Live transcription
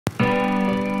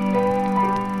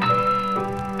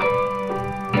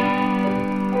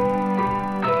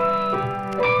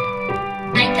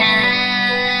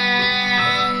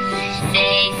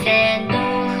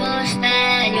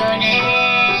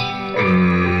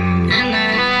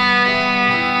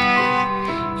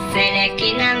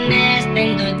Zurekin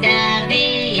amesten dut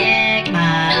erdiek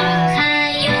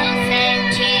jaio zen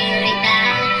txirrita,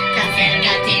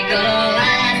 zergatik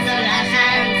goazola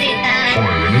jantzita.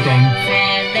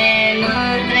 Zer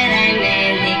demontre da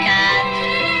hemendikat,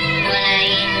 nola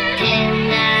egiten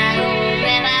da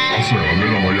ume bat.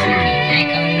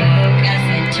 Nahiko nuka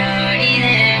zen txori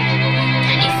den,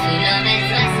 tan izulo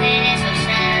bezoa zen eso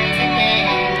santzeten.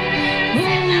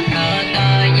 Zer da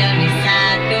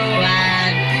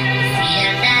protoionizatuak,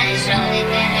 zian da eso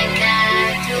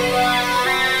diterrekatuak.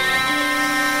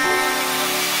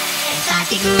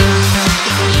 Ezatigu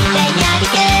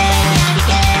ideiarik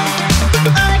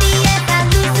horietan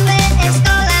duzue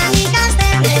eskolan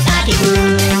ikasten. Ezatigu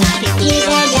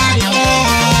ideiarik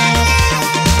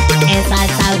ez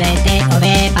altzaudete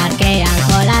hobe parkean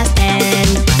jolasten.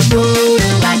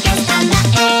 Buruak eztan da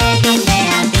egin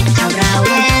behar dit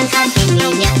aurrauen jantin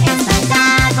mina ez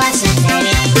altzako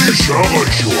asetzerik.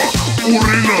 Gaixoak,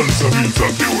 horren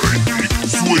altzabiltzate horretik,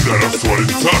 zuen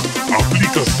arazoarentzat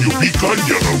aplikazio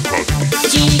bikaina daukat.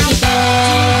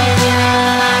 Txikipedia.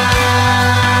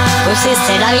 Guziz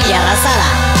zerabila errazala,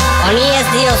 honi ez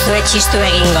diozue txistu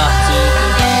egingo.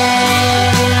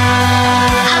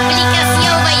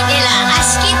 Aplikazio bai dela,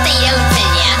 askita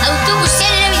irautzailea,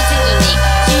 autobusean erabiltzen dudik.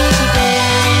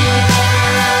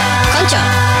 Kontxo,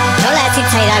 nola ez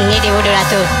zitzaidan niri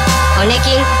bururatu?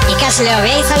 Honekin ikasle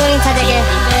hobea izango nintzateke.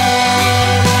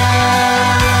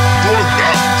 Tonta,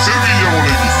 zer gehiago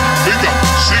nahi duzu? Venga,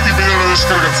 Txikipediara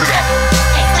deskargatzera.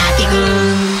 Ezatigu.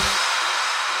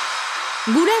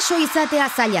 Guraso izatea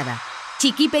zaila da.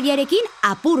 Txikipediarekin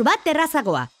apur bat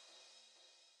errazagoa.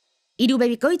 3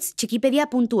 bikoitz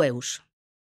txikipedia.eus-en.